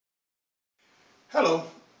Hello,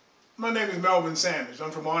 my name is Melvin Sanders.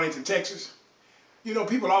 I'm from Audition, Texas. You know,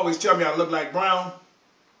 people always tell me I look like Brown.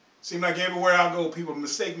 Seems like everywhere I go, people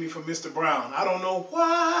mistake me for Mr. Brown. I don't know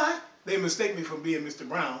why they mistake me for being Mr.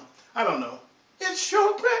 Brown. I don't know. It's your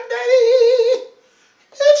granddaddy.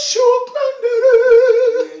 It's your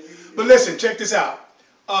granddaddy. But listen, check this out.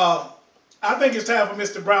 I think it's time for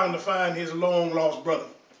Mr. Brown to find his long-lost brother.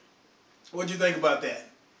 What do you think about that?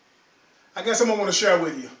 I got something I want to share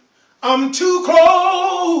with you. I'm too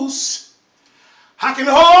close. I can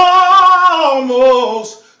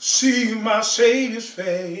almost see my Savior's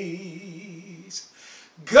face.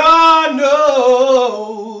 God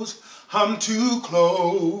knows I'm too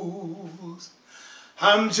close.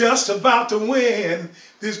 I'm just about to win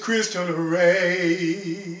this Christian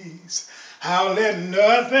race. I'll let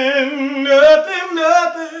nothing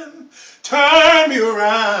turn me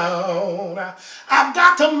around. I've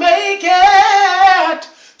got to make it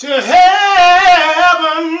to heaven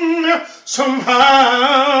somehow.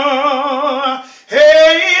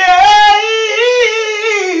 Hey,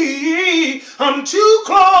 I'm too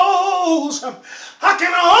close. I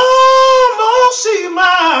can almost see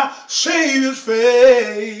my Savior's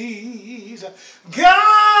face.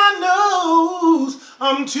 God knows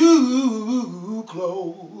I'm too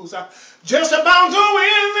close. Just about to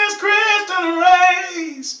win this Christian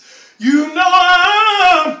race. You know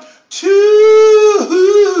I'm too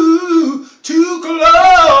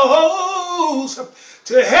close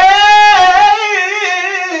to heaven,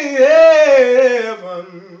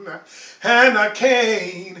 and I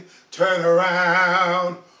can't turn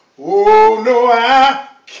around. Oh no, I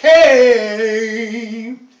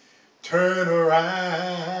can't turn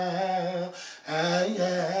around.